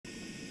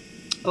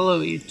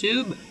Hello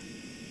YouTube.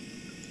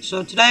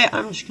 So today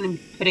I'm just going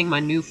to be pitting my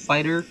new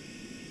fighter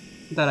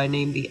that I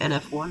named the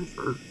NF1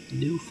 for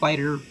New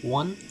Fighter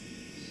 1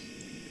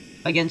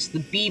 against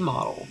the B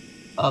model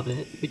of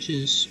it, which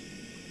is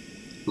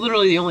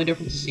literally the only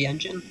difference is the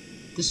engine.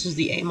 This is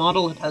the A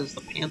model, it has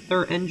the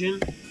Panther engine.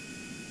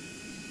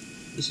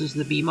 This is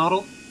the B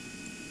model.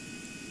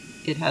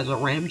 It has a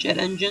ramjet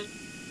engine.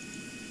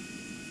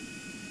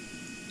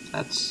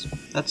 That's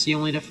the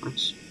only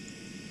difference.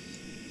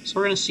 So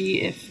we're going to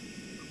see if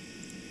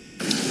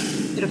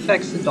it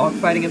affects the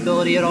dogfighting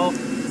ability at all.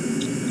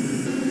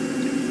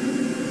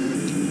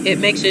 It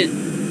makes it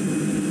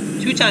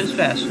 2 times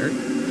faster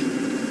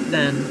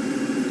than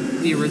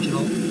the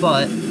original,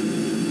 but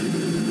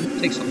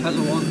has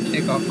a long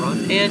takeoff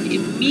run, and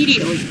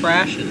immediately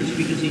crashes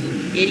because he's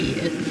an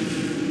idiot.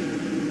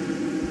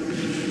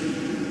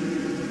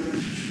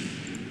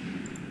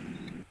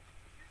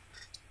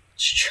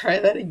 Let's try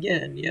that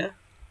again, yeah?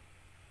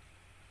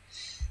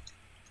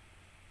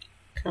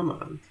 Come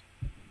on.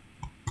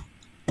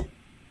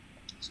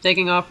 Is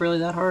taking off really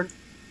that hard?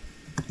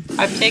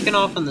 I've taken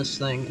off on this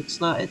thing. It's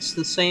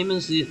the same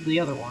as the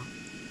other one.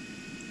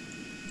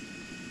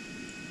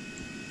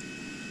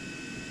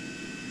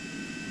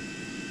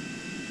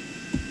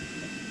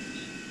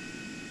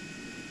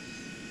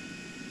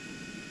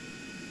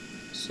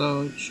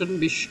 So it shouldn't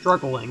be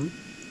struggling.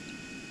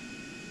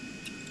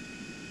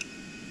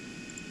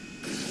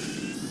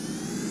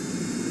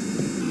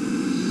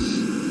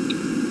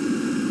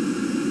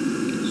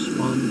 This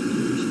one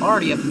is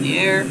already up in the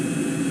air.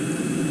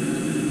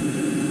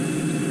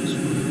 This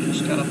one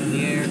just got up in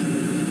the air.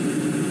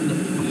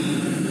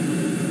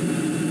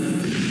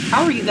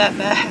 How are you that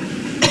bad?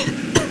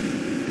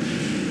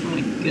 Oh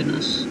my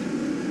goodness.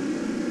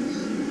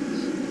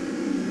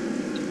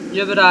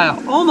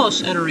 Jebediah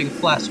almost entering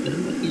flat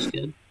spin, but he's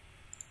good.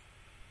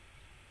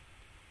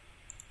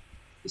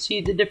 You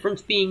see the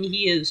difference being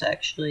he is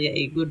actually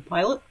a good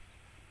pilot.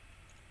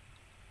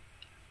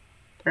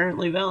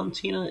 Apparently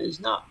Valentina is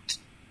not.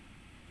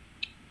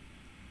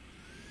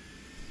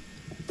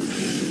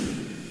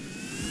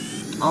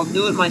 I'll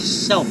do it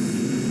myself.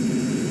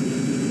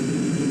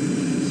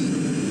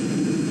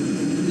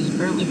 Because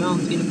apparently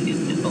Valentina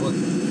can't handle it.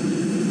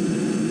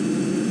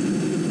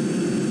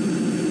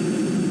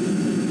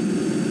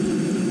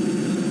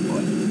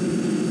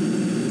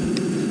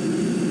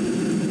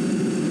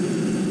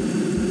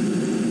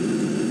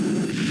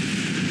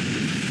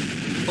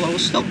 Well, it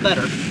was still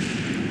better.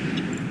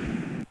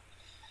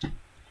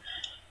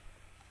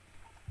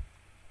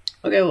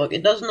 Okay, look,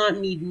 it does not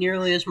need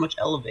nearly as much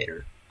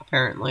elevator,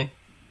 apparently.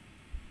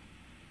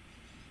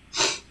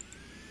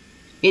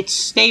 It's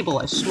stable,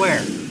 I swear.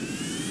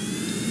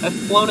 I've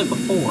flown it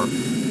before,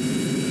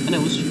 and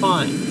it was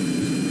fine.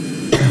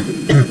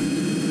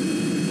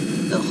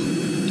 Ugh.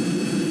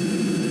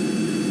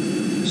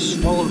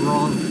 Swallowed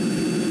wrong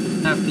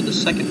after the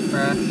second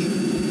crash.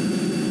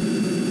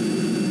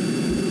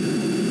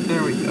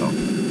 There we go.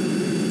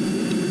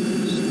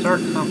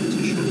 Start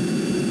competition.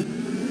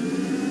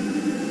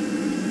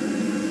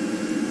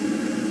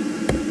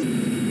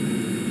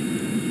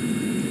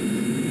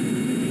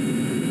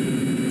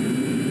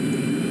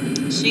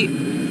 See?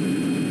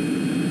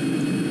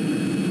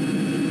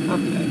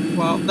 Okay,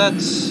 well,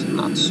 that's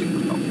not super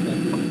helpful.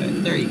 Okay,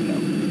 there you go.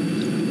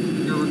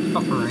 You're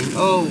recovering.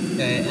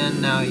 Okay,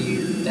 and now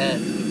you're dead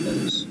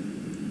because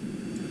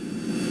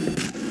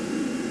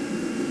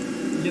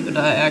Jebediah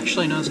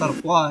actually knows how to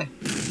fly.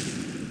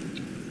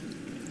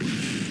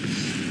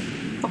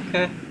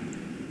 Okay.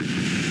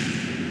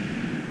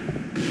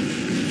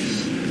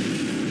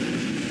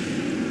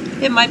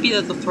 It might be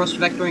that the thrust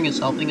vectoring is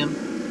helping him.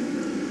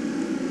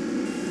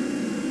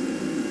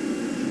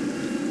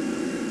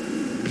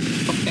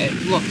 Okay,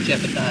 look,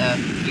 Jebediah,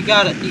 you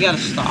gotta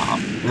stop.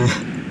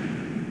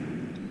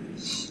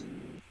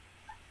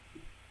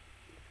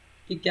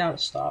 You gotta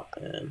stop,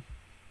 man.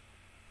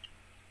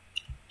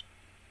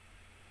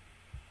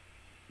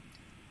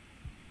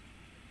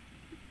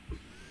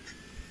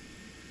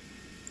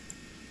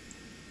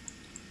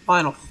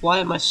 Fine, I'll fly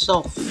it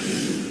myself.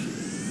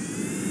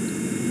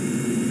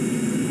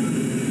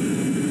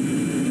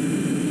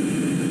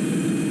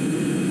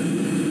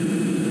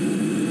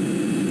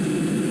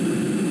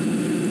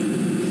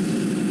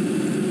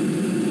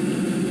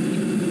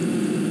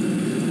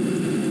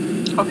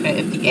 Okay,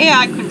 if the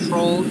AI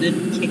control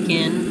didn't kick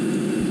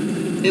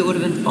in, it would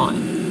have been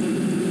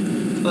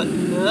fine. But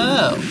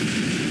no.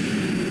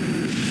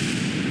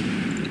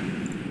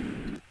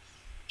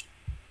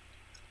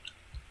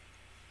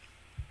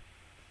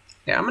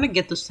 Okay, I'm gonna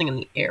get this thing in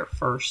the air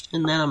first,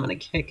 and then I'm gonna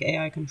kick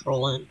AI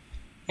control in,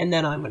 and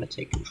then I'm gonna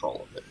take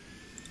control of it.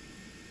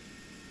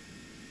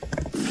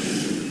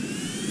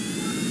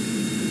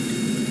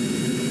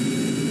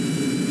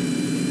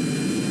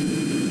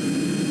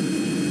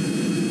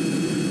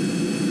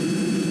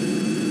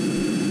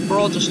 Or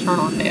I'll just turn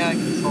on AI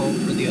control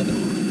for the other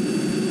one.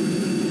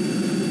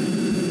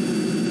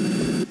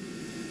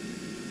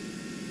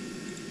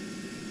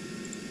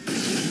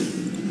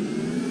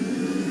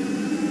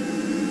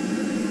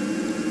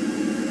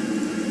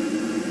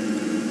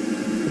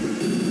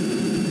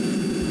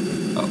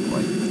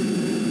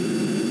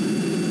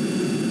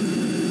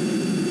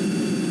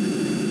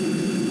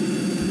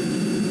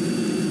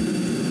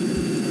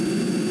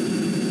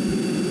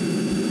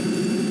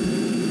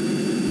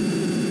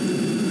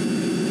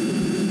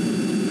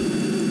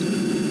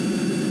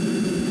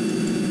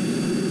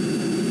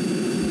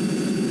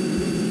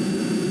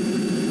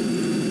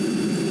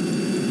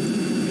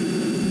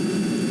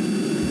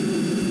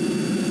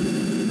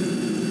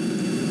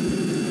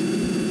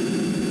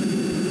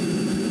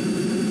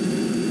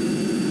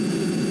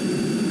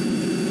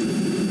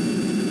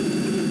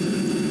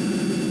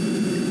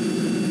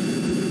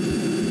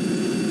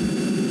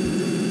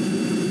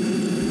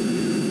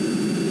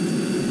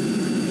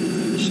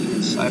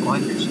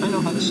 sidewinders. I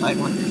know how the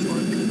sidewinders work.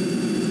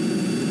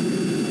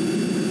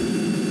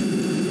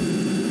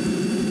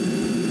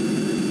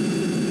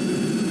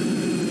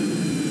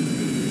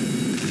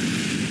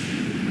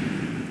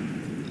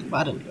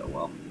 That didn't go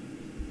well.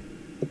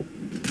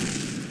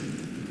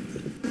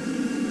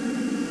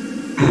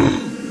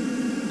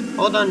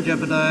 Hold on,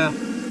 Jebediah.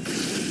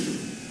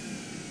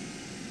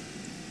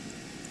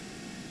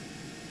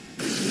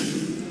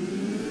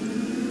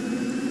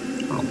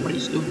 Oh, what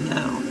he's doing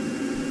now.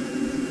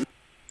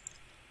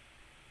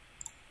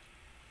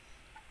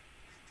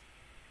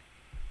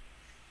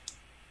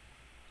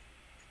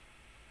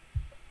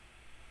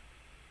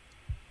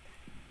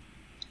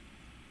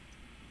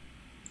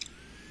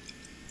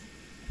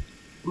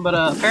 But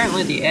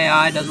apparently the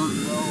AI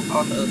doesn't know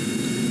how to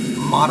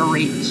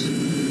moderate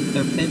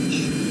their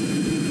pitch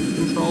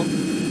control.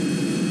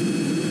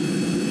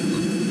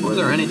 Or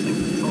their anything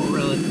control,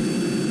 really.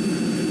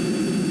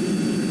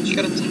 You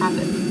gotta tap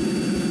it.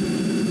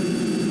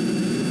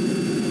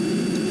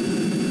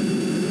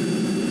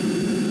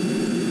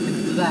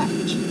 Like that.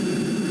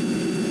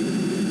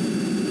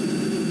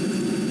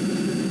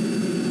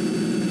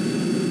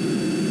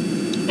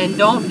 And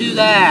don't do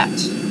that.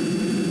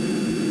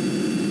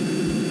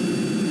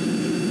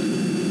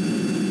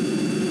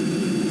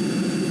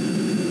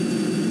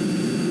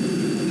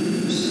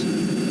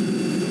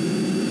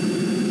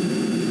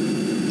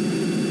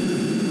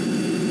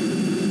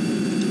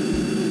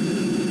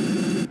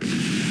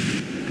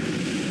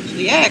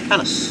 Yeah, it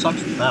kind of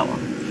sucks with that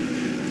one.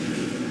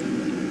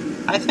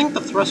 I think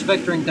the thrust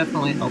vectoring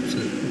definitely helps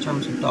it in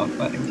terms of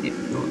dogfighting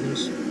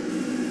capabilities.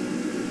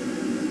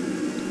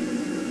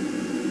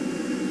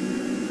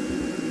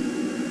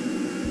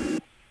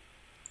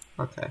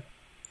 Okay.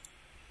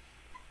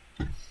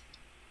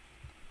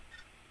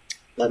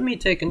 Let me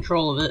take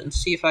control of it and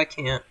see if I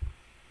can't.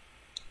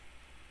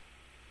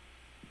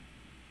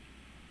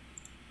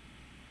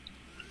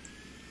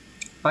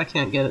 If I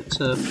can't get it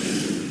to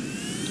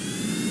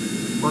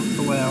work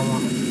the way I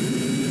want it.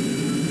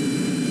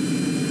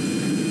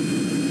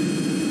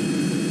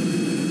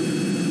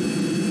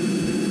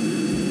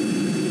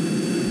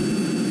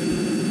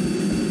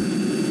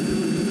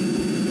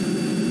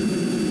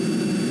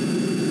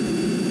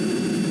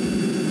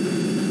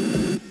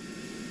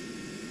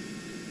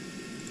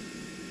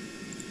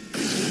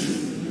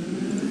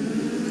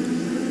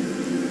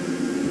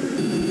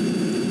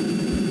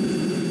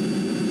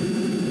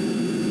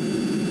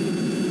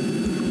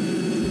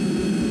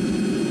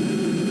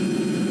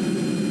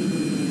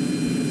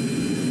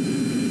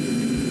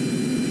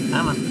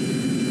 Come on.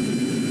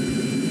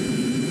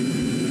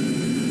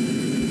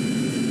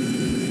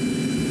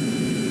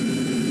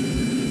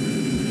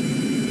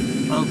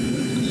 Oh,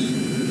 goodness.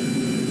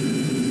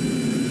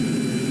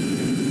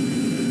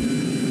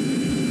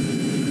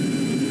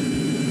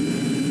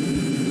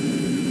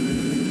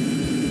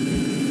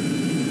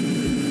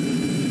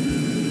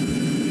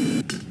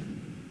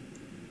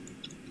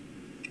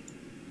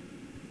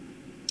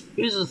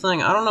 Here's the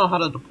thing, I don't know how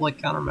to deploy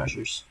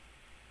countermeasures.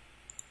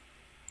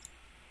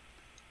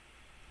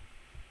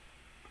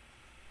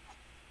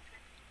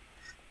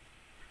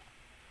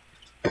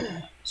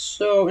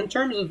 So, in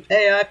terms of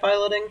AI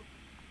piloting,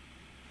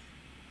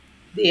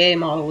 the A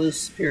model is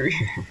superior.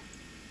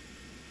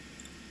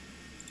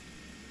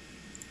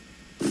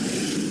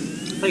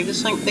 Like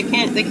this thing, they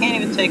can't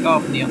even take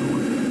off in the other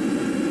one.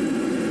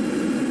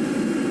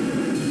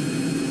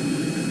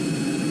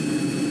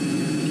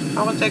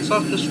 Oh, it takes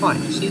off just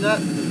fine. You see that?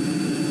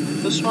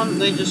 This one,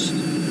 they just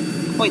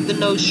point the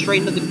nose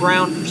straight into the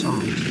ground for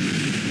some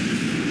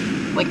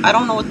reason. Like, I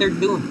don't know what they're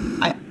doing.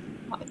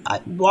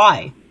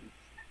 Why?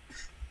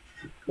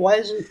 Why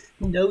is it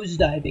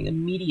nosediving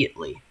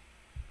immediately?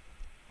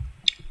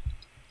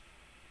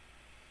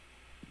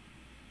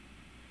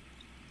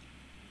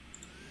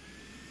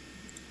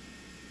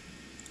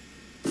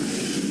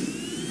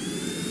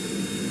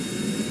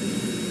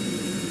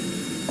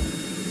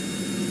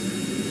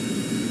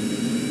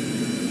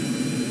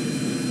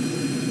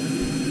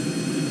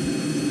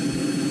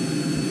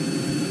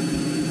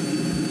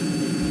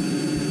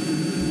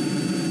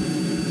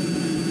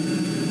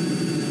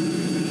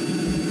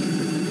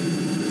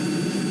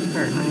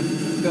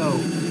 Go.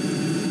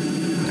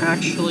 And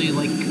actually,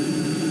 like...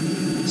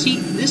 See,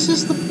 this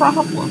is the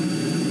problem.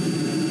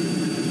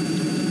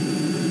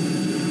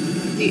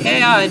 The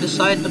AI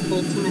decided to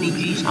pull too many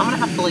Gs. I'm gonna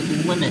have to, like,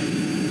 limit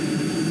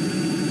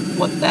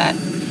what that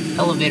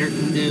elevator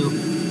can do.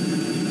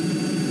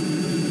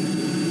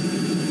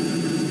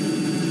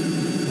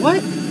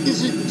 What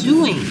is it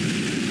doing?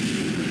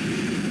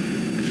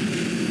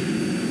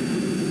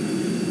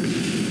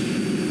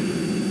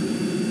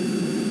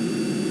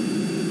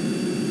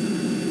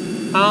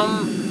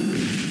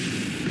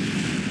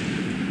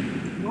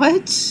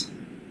 What?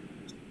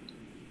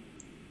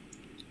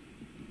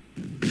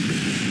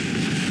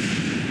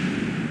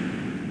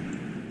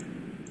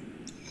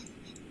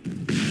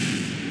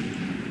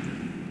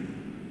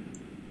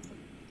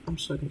 I'm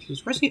so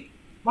confused. Where's he?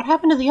 What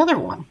happened to the other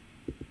one?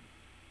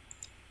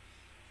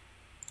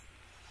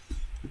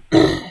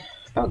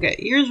 Okay,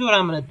 here's what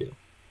I'm gonna do.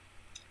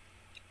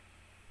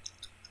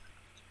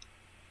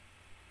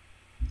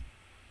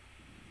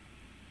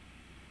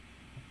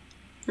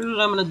 here's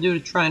what I'm gonna do to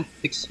try and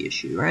fix the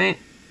issue, right?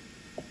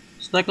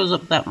 So that goes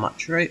up that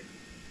much, right?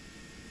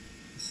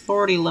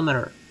 Authority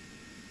limiter.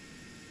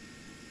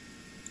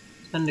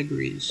 10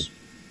 degrees.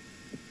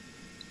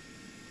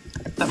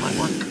 That might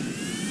work.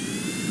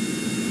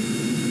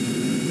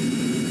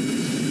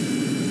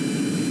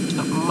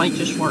 That might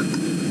just work.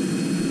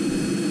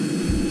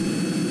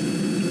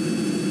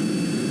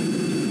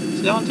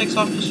 See, that one takes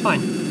off just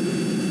fine.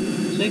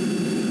 See?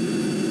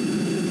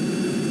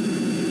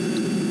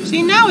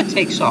 See, now it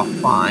takes off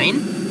fine.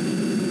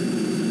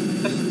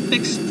 I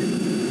fixed it.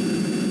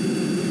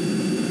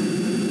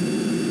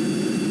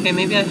 Okay,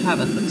 maybe I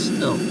haven't, but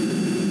still.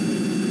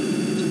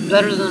 It's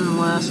better than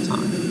last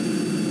time.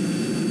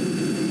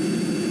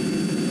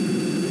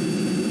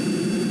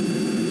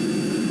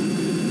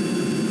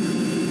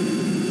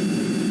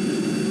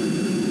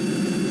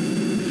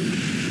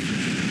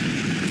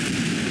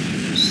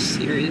 I'm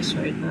serious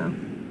right now.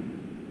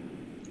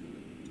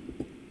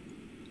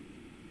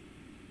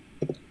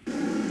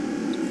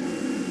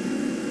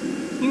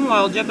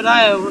 Meanwhile,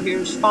 Jebediah over here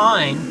is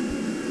fine.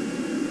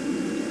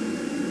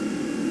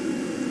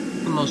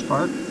 For the most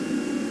part.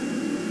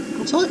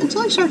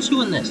 Until he starts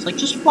doing this. Like,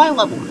 just fly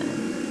level,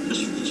 man.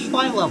 Just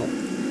fly level.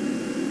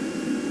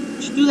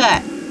 Just do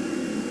that.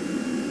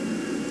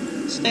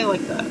 Stay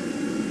like that.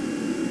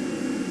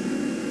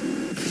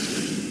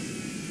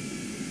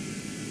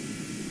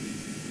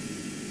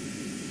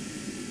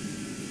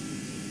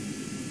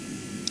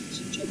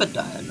 So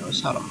Jebediah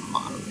knows how to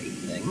moderate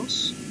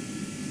things.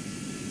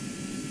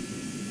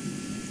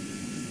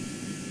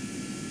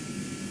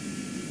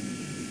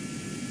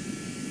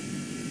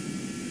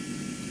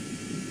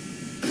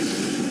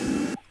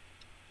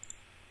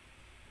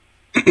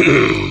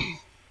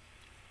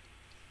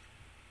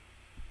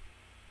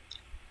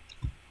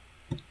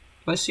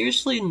 Do I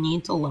seriously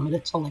need to limit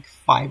it to like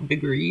 5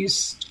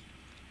 degrees?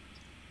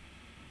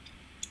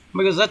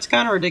 Because that's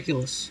kind of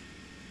ridiculous.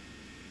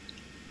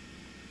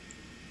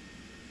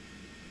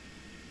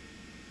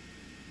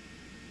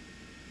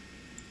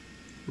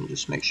 Let me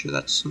just make sure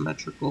that's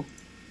symmetrical.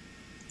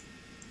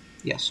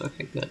 Yes,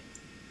 okay, good.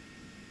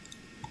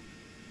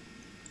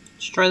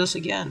 Let's try this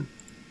again.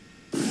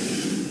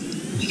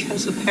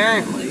 Because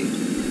apparently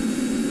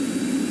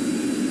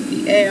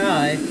the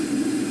AI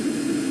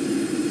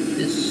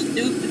is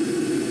stupid.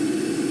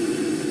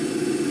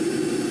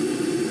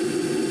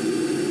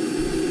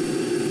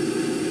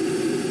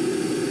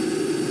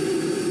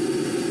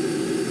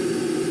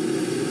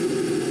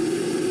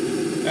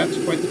 That's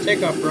quite the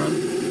takeoff run.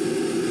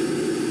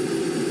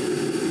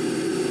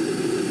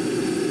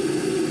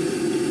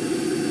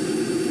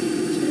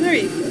 So there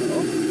you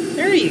go.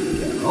 There you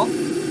go.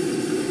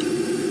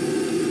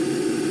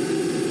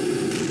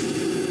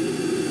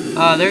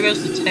 There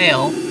goes the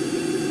tail.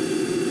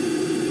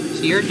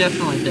 So you're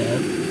definitely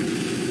dead.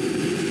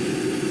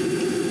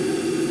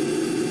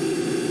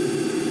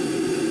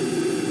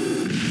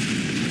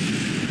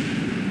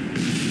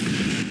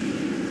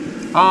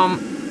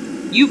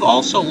 You've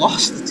also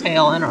lost the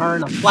tail and are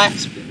in a flat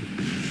spin.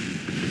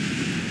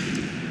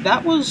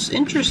 That was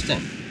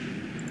interesting.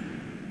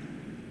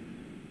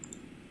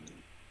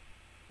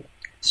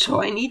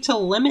 So I need to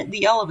limit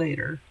the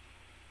elevator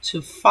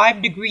to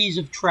 5 degrees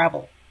of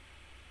travel.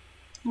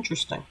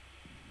 Interesting.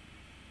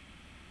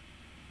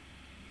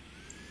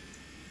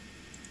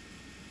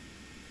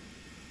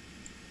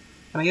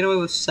 Can I get away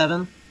with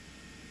 7?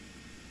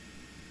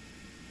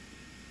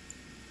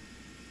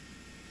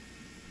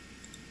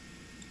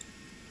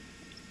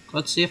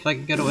 Let's see if I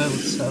can get away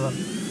with 7.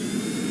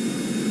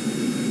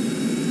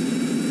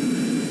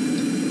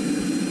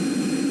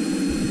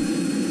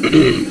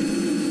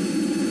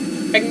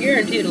 I can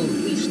guarantee it'll at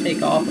least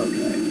take off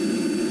okay.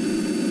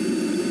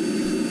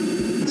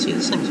 See,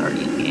 this thing's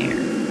already in the air.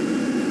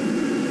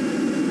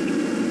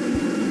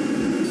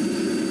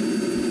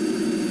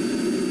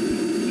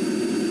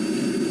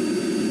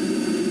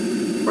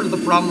 Part of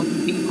the problem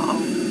with the B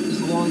model is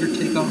the longer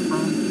takeoff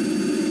run.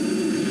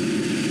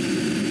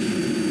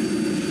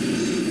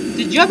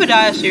 Did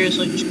Jebediah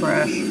seriously just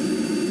crash?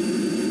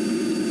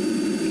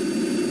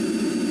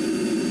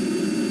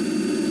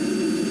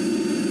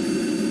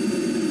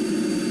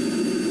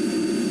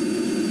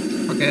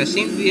 Okay, I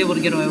seem to be able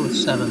to get away with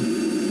 7.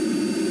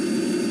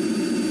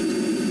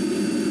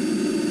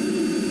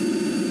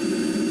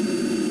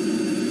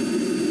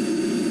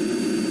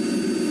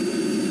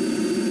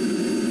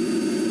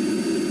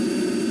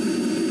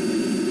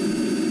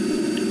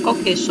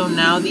 Okay, so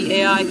now the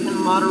AI can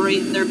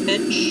moderate their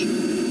pitch?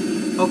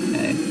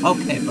 Okay,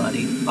 okay,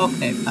 buddy.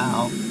 Okay,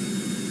 pal.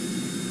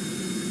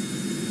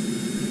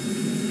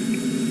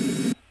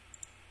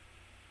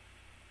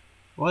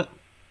 What?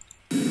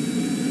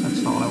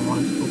 That's not what I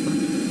wanted to open.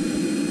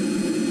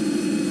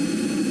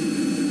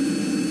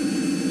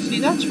 See,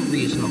 that's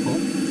reasonable.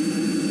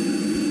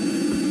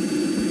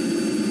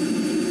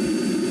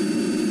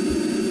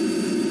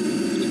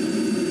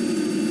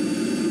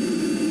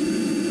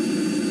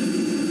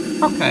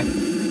 Okay.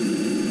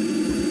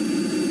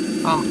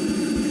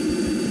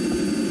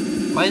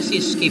 Why is the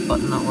escape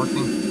button not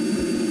working?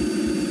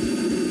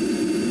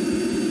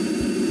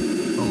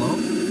 The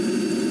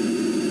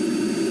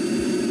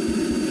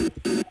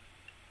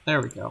There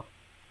we go.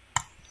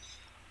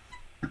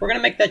 We're gonna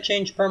make that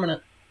change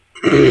permanent.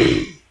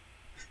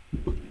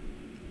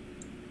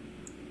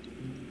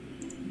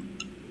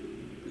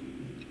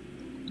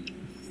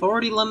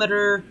 Authority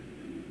limiter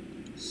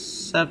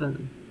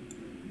 7.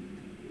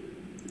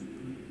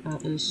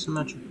 That is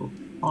symmetrical.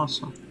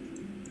 Awesome.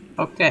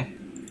 Okay.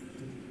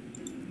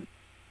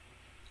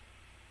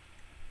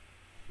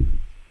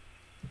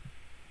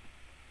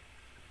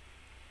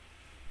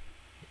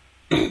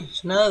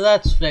 So now that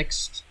that's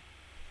fixed,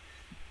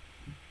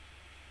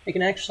 we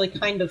can actually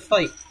kind of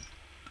fight.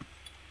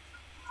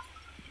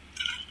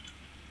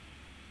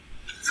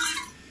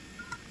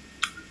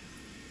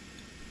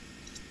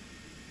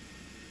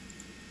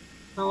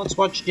 Now let's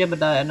watch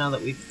Jebediah now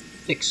that we've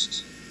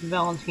fixed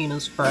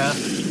Valentina's craft.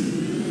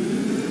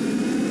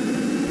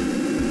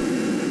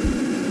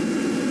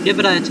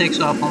 Jebediah takes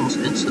off almost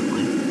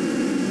instantly.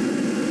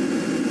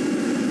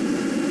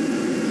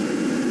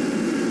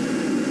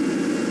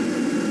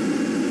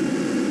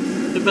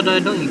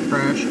 Jebediah, don't you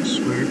crash, I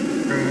swear.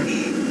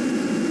 Crash.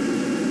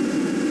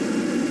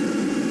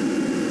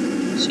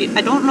 See,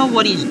 I don't know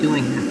what he's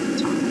doing half the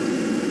time.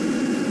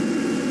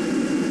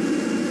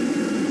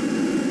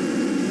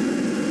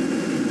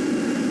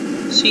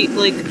 See,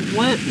 like,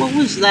 what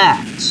was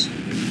that?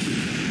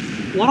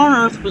 What on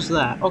earth was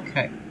that?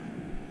 Okay.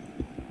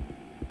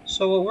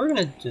 So what we're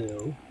gonna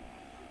do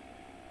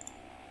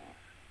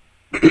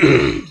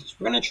is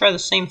we're gonna try the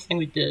same thing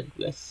we did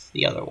with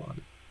the other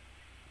one.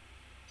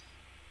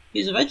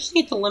 Because if I just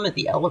need to limit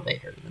the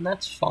elevator, then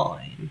that's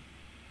fine.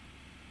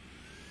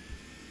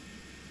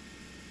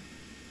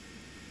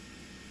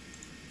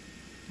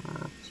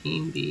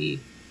 Team B.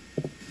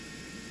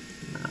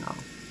 No.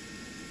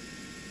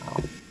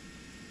 Oh.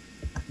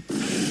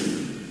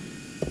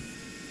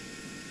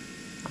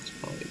 That's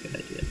probably a good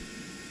idea.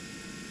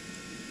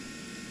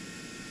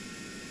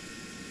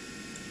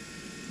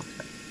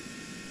 Okay.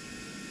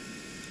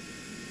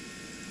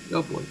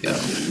 Go boy, go.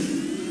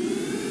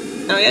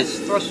 Now he has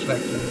thrust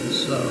vectors,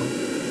 so...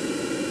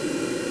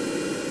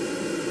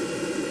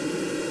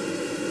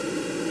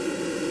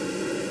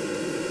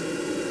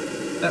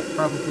 that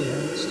probably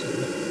adds to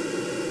it.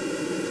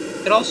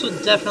 It also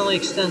definitely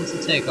extends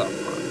the takeoff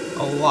time.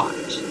 A lot.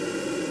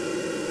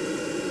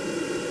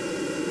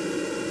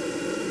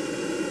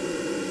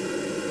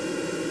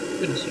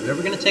 Goodness, you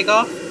ever gonna take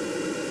off?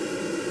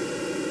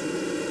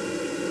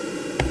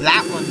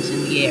 That one's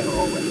in the air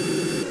already.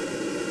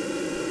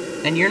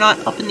 And you're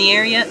not up in the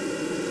air yet?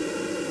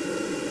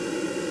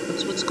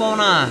 What's going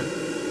on?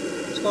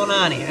 What's going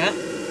on here, huh?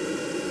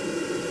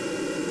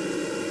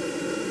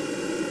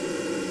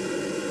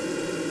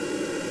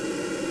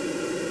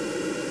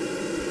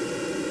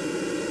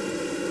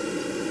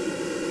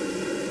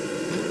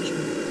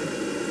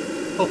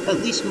 Oh,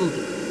 at least move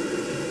it.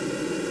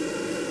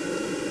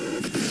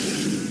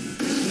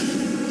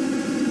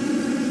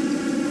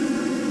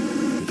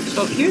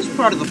 So here's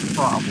part of the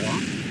problem.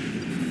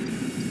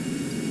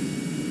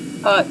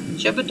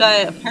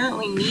 Jebediah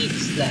apparently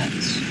needs that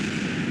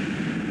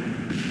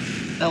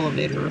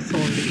elevator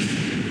authority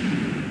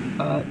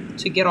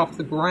to get off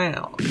the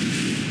ground,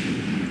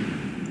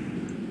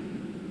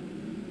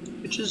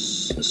 which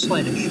is a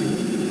slight issue.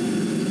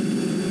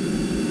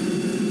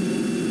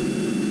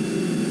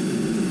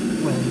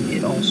 When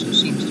it also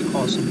seems to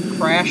cause him to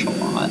crash a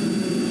lot.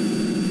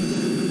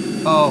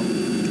 Oh,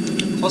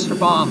 cluster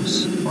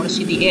bombs. I want to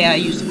see the AI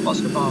use the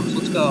cluster bombs.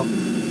 Let's go.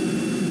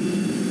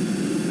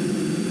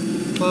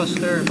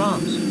 Cluster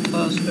bombs.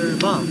 Cluster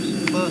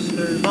bombs.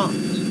 Cluster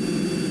bombs.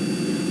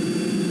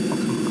 Oh,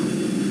 come on.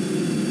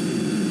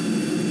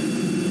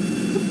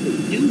 What are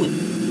you doing?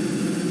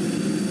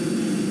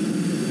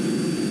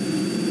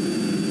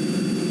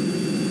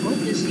 What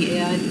is the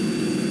AI doing?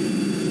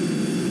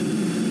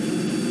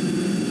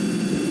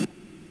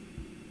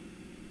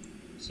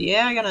 Is the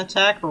AI gonna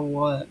attack or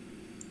what?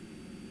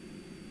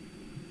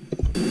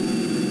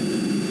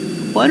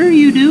 What are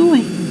you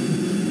doing?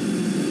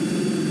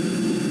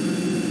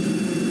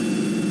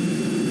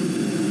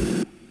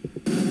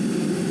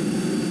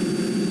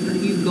 Are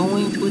you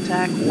going to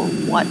attack or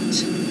what?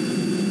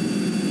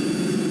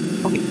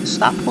 Okay,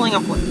 stop pulling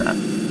up like that.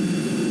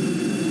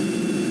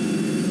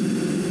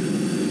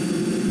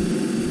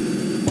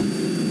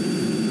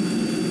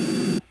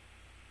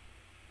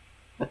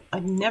 But I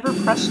never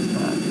pressed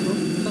that.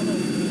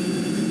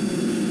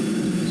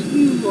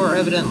 You are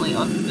evidently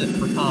unfit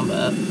for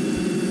combat.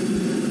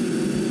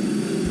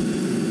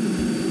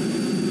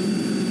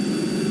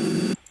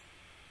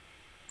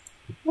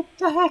 What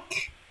the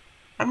heck?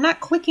 I'm not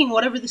clicking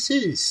whatever this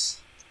is.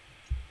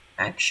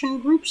 Action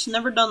groups?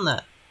 Never done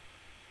that.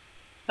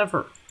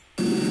 Ever.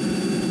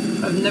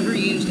 I've never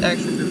used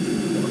action groups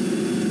before.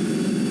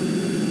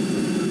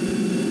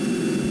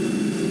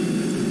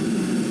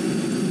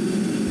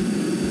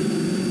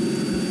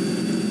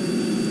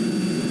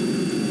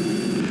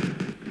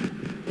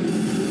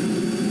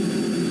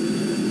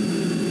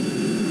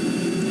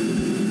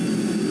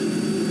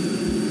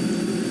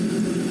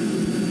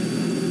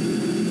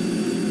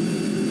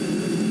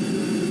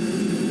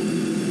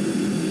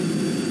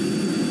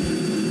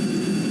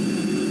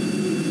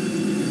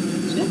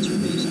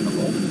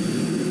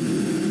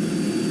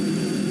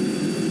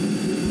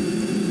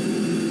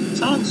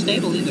 not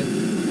unstable either.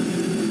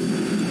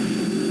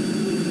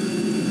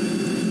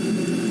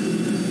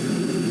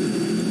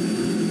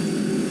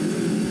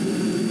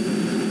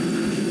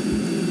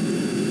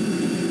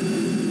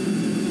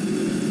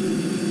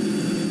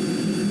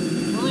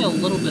 Only a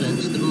little bit of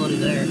instability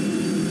there.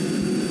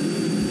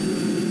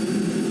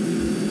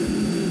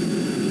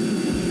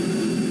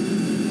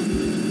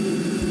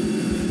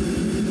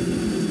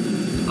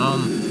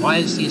 Why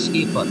is the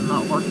escape button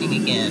not working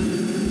again?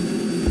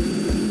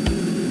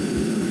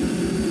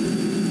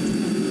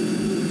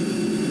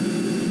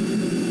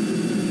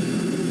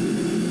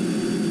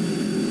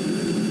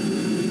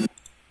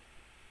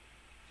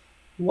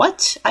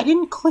 What? I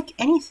didn't click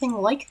anything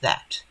like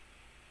that.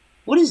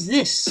 What is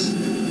this?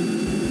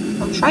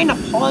 I'm trying to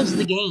pause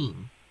the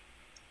game.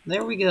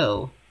 There we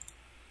go.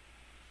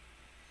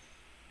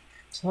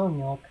 I'm telling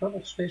y'all,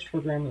 Kerbal Space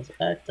Program is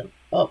acting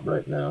up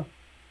right now.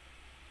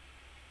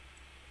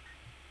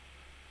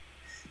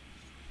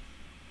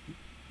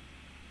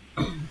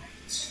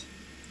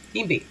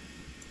 Team B.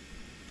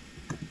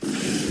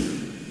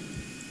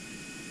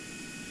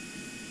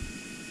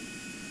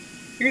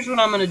 Here's what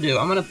I'm going to do.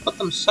 I'm going to put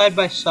them side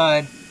by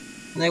side,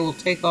 and they will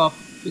take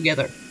off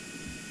together.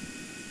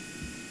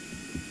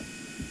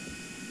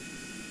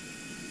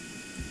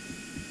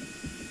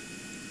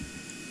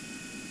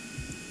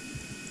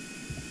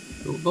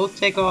 They will both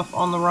take off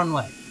on the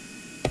runway.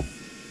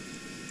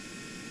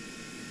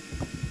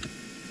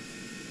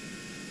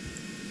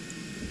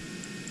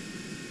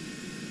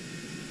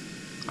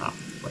 Oh,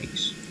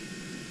 brakes.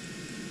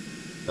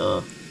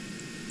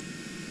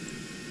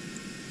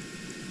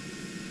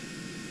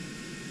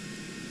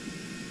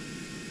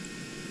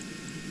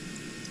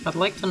 I'd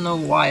like to know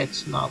why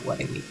it's not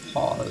letting me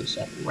pause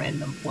at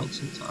random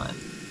points in time.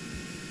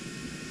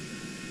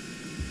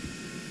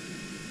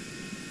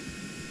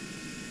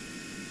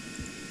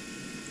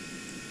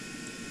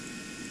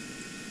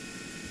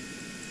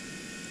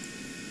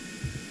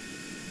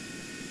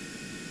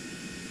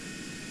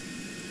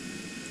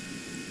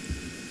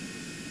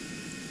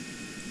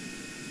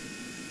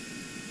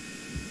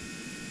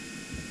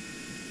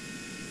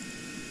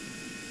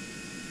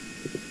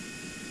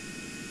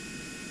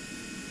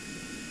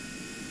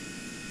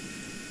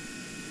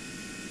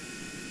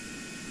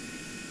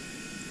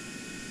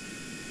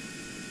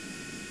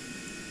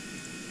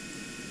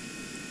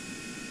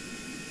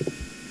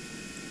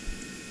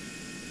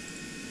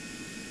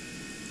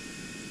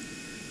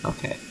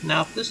 Okay,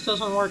 now if this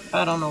doesn't work,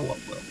 I don't know what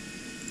will.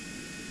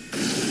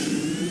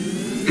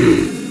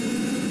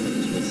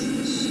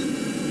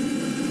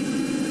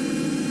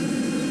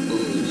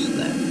 Close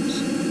that.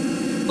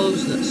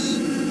 Close this.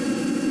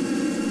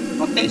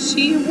 Okay,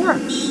 see, it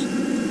works.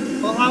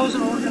 Well, why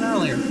wasn't it working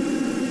earlier?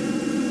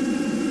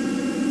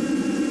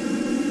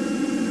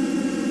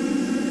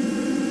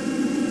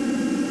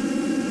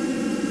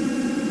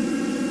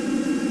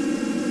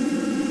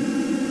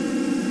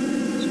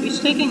 He's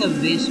taking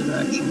evasive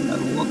action by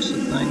the looks of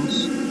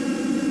things.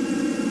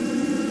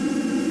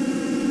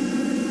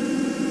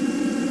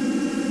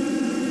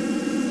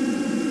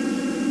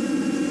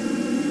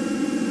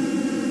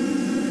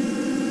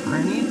 Are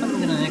any of them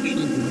gonna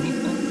actually do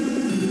anything?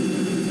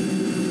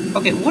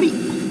 Okay, what do you...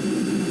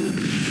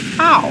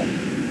 How?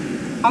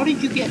 How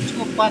did you get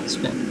into a flat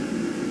spin?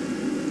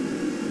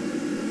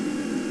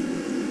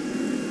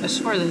 I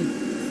swear they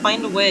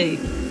find a way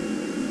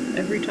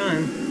every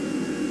time.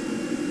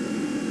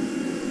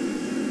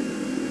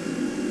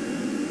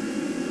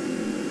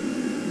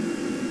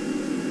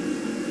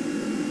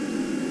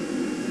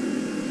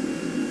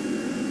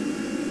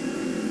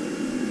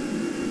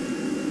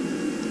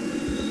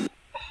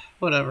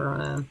 Whatever,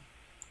 man.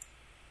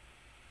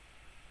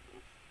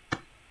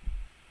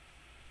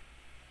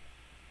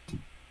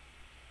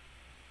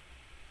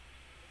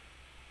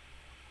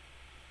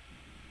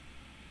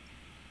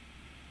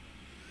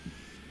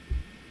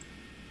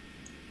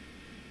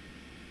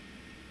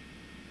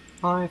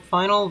 My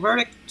final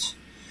verdict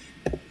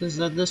is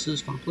that this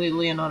is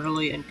completely and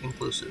utterly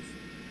inconclusive.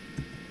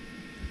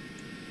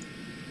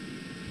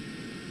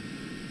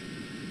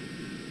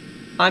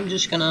 I'm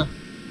just gonna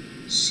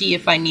see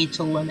if I need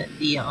to limit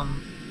the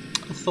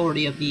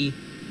authority of the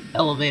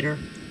elevator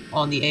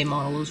on the A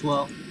model as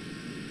well.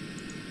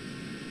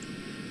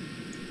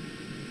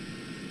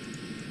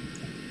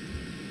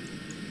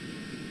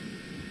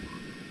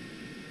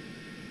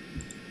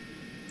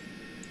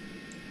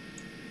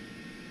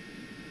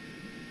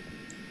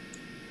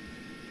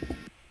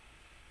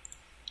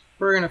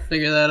 We're gonna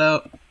figure that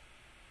out.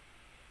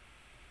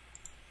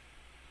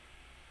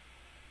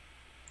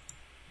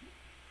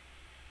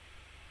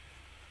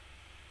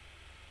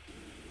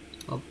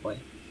 Oh boy.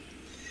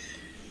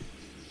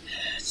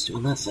 It's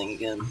doing that thing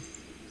again.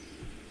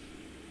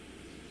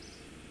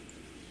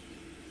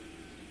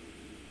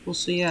 Well,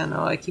 so yeah,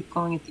 no, I keep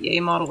calling it the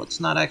A model. It's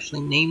not actually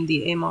named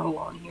the A model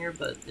on here,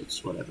 but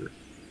it's whatever.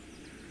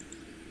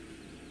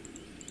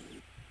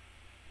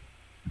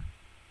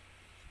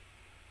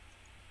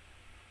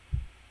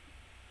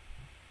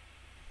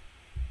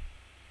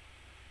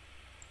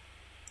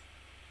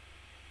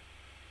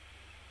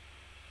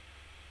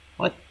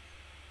 What?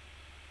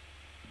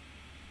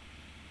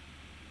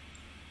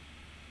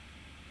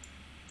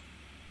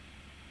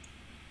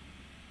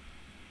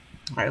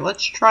 Alright,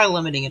 let's try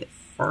limiting it at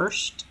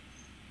first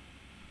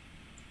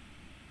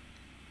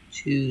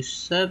to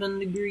 7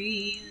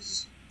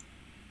 degrees,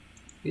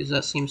 because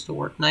that seems to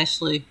work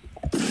nicely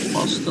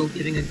while still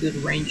giving a good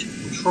range of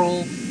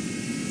control.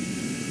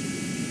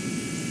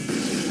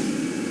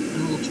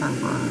 And we'll turn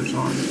burners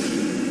on,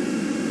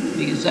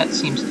 because that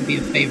seems to be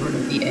a favorite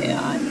of the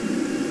AI.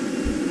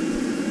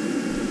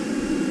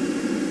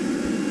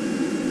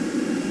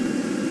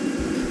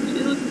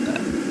 See, look at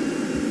that.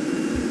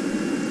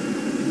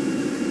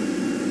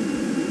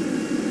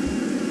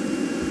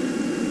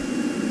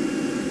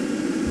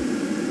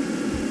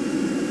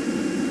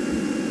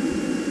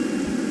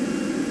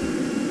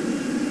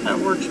 That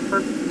works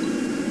perfectly.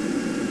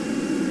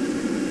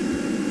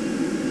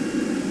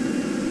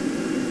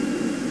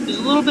 There's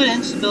a little bit of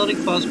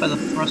instability caused by the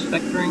thrust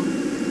vectoring.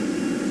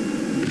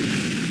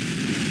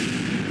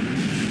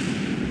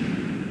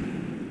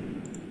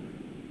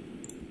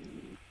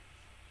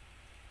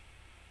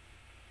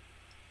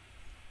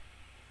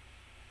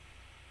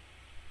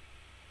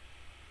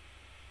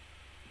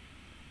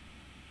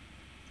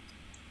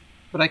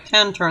 But I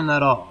can turn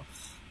that off.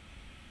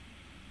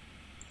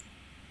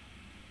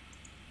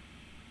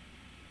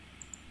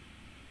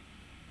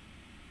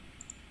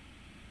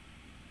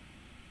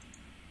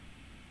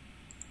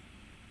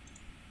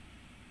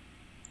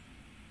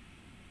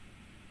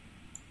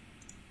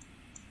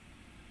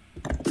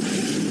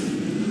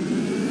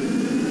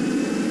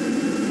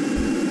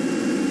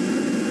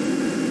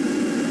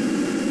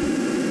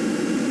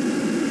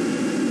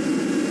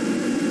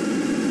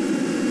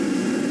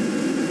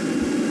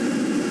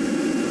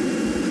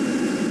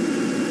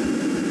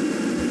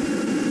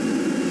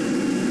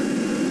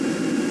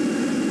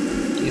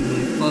 Give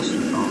me a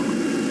cluster column.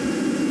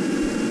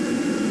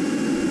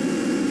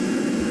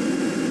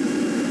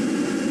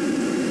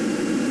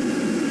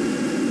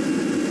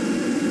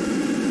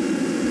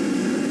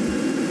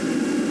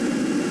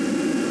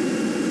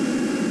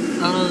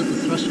 I don't know that the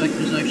thrust vector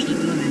is actually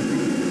doing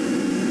anything.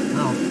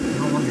 Oh,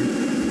 no wonder.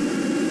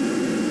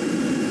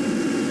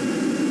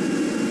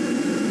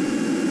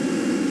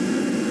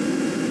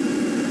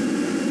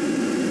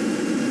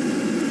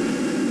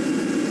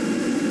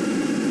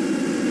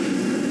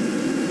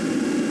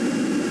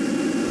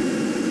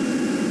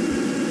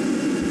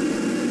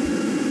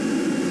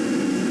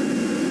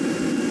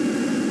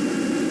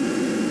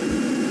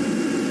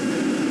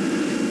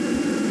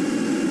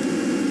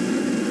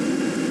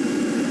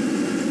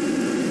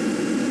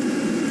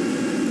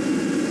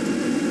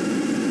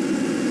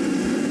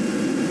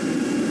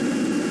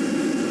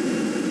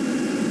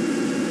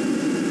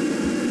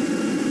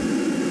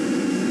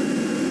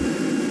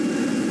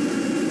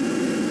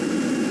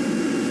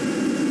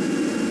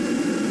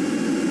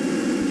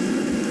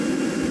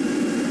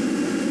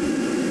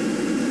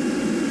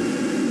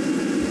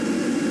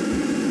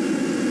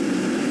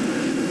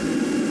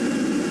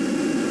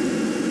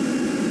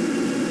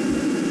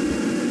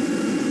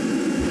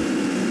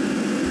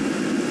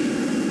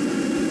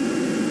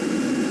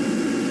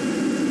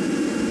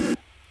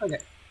 Okay.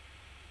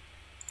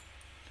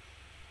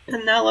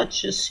 And now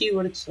let's just see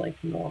what it's like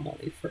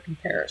normally for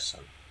comparison.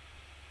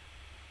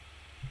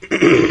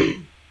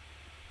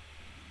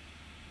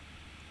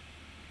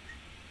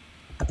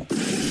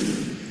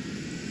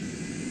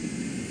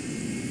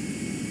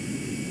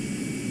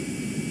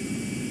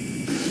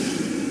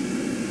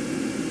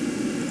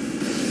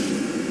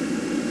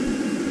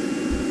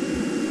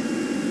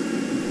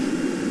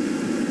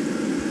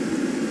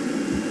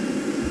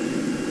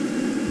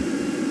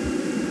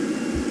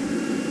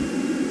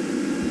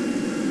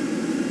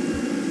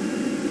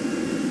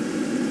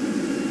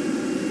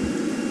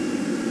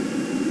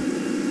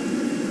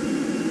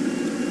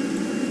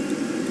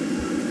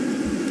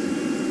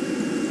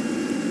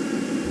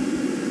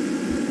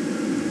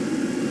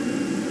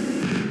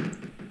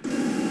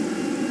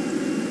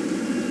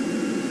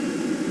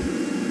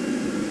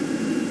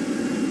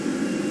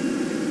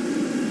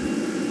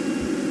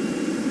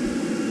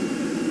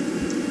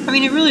 I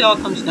mean, it really all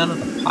comes down to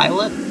the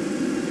pilot,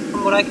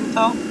 from what I can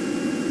tell.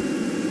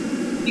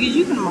 Because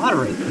you can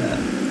moderate that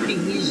pretty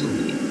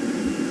easily.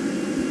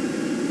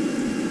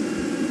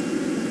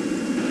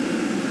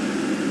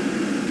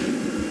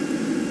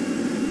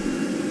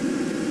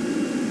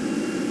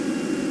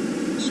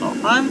 So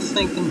I'm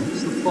thinking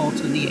it's the fault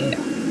of the AI.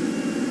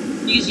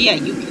 Because, yeah,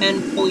 you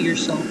can pull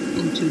yourself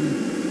into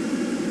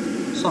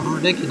something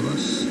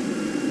ridiculous.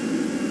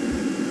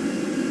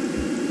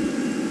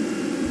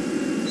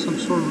 Some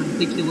sort of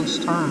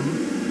ridiculous turn.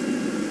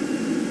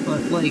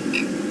 But, like...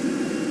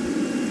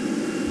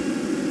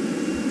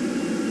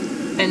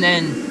 and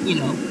then, you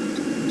know,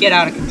 get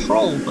out of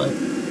control, but...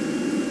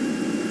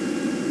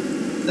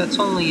 that's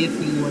only if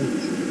you,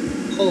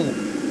 like, pull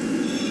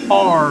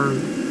hard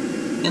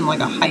in, like,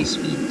 a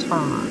high-speed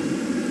turn.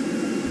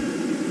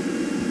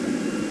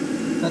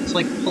 That's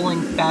like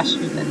pulling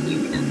faster than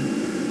you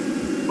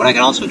can. What I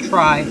can also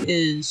try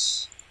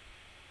is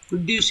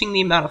reducing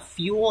the amount of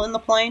fuel in the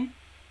plane.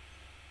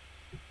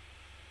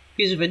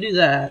 Because if I do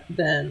that,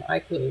 then I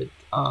could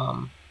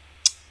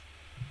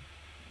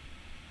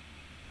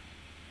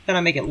have Then I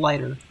make it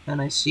lighter,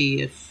 and I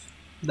see if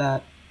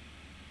that...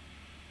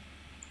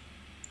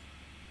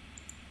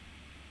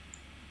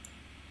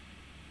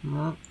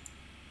 Oh,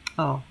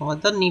 well,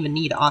 it doesn't even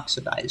need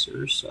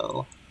oxidizer,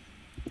 so...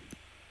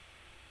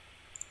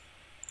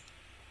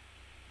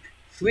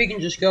 We can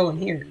just go in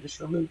here and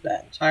just remove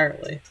that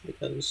entirely,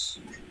 because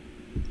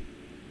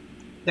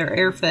they're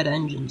air-fed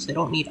engines, they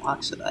don't need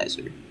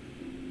oxidizer.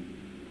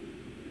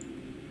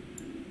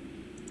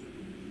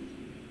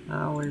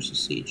 Where's the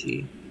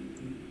CG?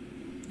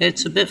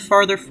 It's a bit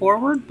farther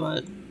forward,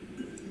 but,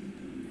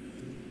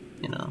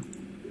 you know,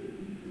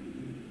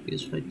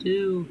 because if I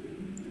do...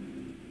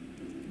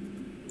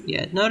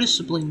 Yeah, it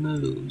noticeably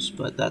moves,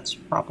 but that's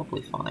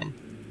probably fine.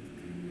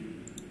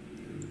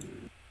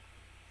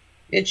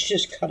 It's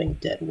just cutting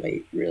dead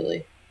weight,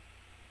 really.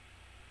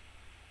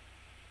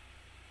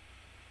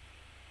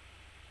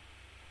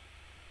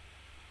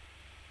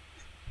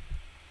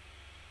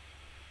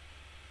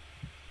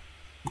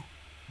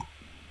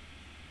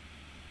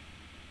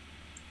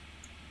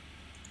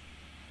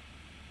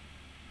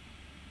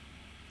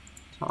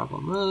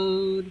 Toggle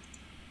mode.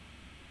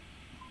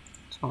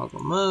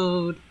 Toggle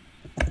mode.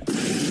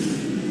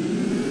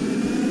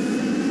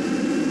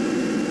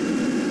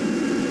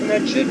 And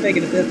that should make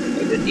it a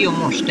good deal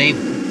more stable.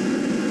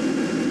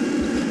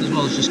 As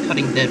well as just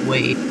cutting dead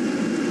weight.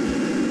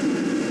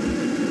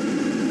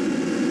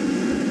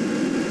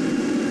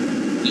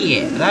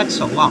 Yeah,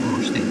 that's a lot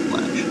more stable,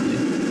 actually.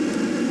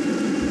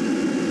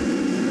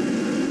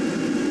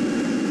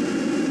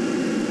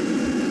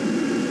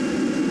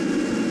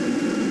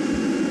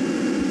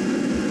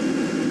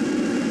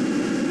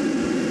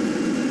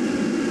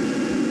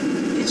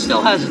 It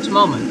still has its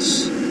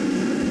moments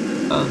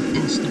of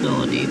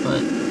instability,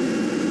 but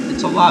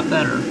it's a lot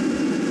better.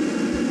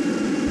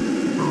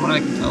 From what I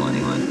can tell,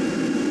 anyway.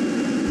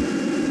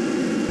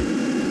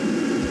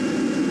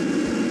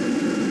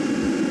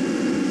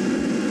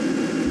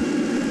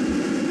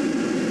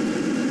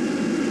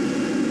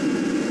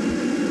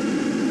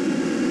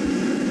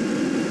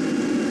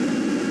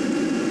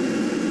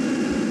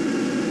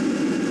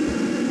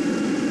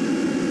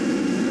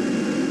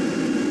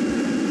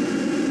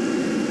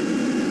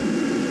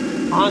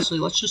 Honestly,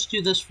 let's just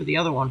do this for the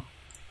other one.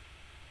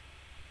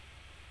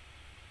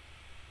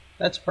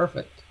 That's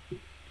perfect.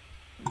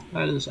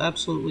 That is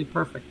absolutely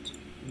perfect.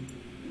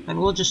 And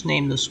we'll just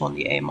name this one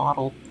the A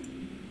model.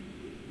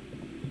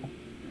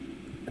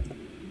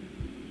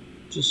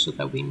 Just so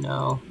that we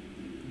know.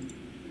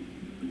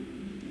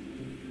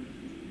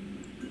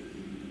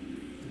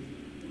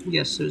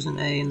 Yes, there's an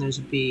A and there's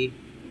a B.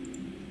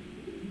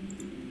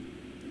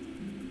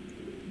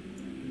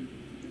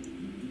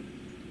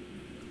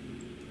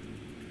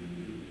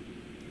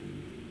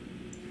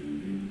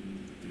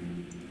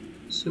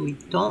 So we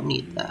don't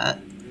need that.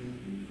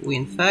 What we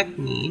in fact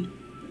need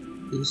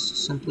is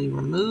simply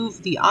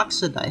remove the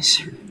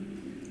oxidizer.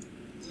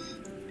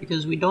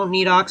 Because we don't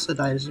need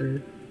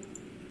oxidizer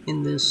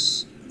in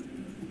this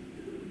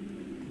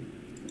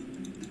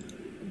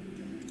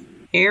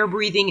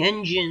air-breathing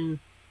engine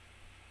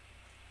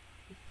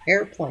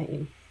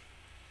airplane.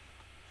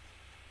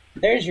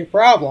 There's your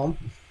problem.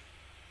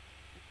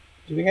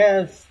 We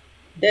have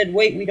dead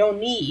weight we don't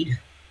need.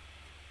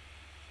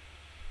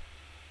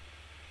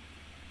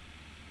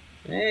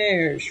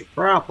 There's your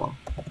problem.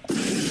 I'll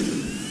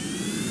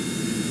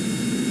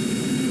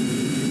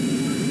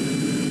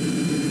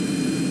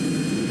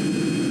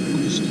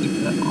just keep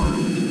that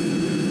armed.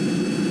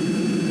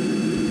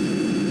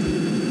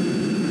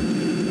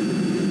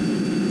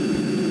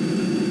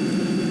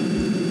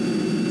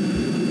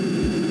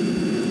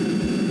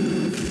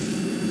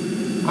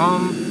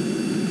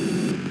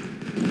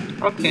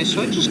 Okay,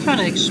 so it just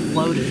kind of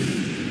exploded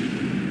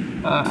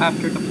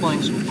after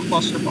deploying some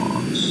cluster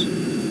bombs.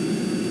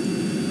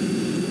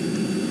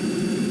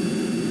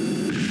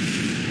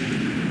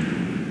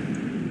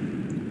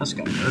 That's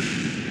gotta hurt.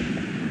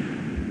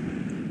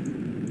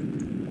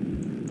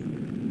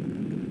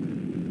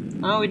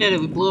 Oh, we did it.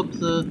 We blew up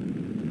the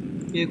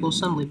vehicle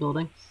assembly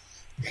building.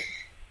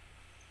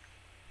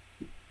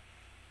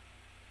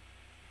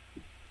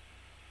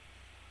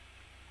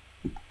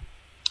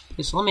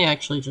 Okay, so let me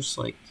actually just,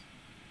 like...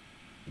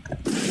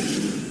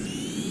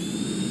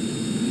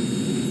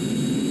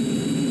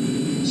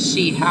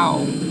 see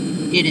how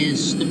it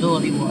is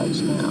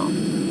stability-wise now.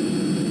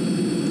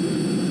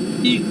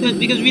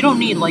 Because we don't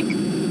need, like...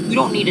 we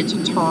don't need it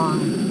to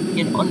turn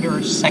in under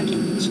a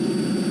second,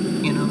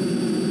 you know?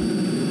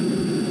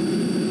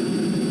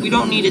 We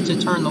don't need it to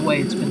turn the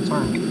way it's been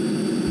turning.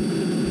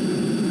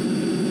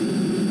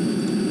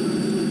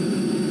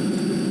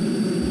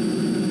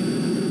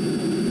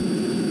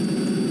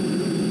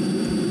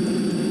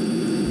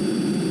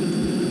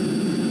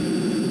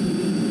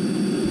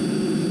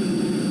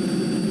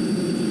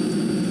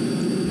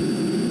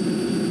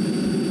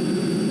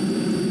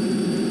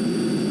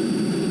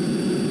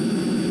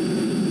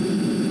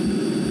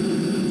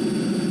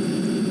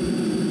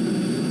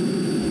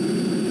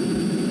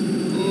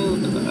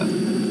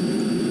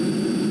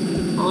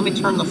 Let me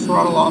turn the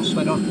throttle off so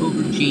I don't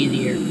over-G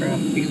the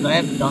aircraft, because I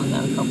have done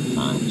that a couple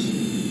times.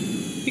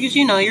 Because,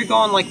 you know, you're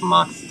going like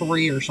Mach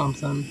 3 or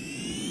something.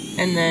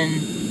 And then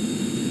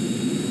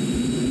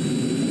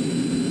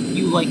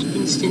you, like,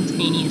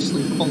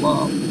 instantaneously pull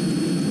up.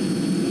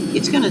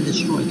 It's gonna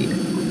destroy the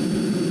airplane.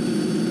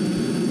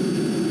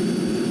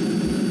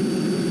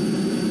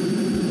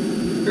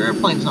 Your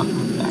airplane's not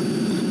coming back.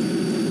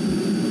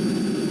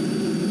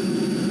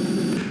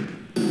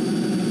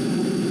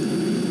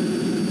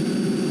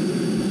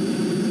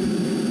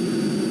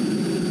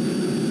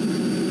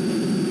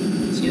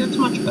 See, that's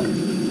much better.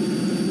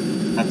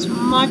 That's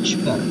much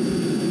better.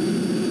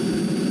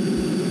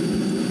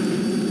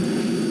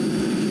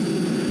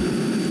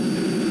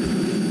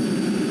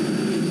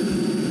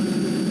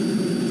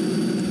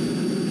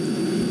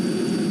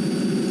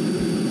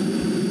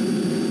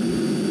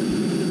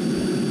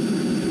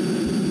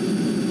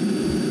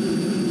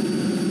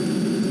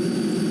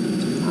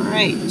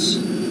 Alright.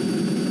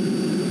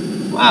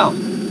 Well,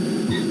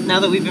 now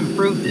that we've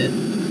improved it,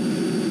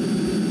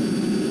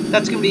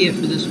 that's going to be it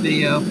for this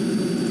video.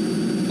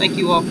 Thank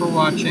you all for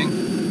watching,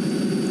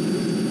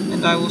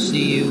 and I will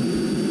see you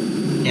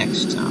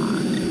next time.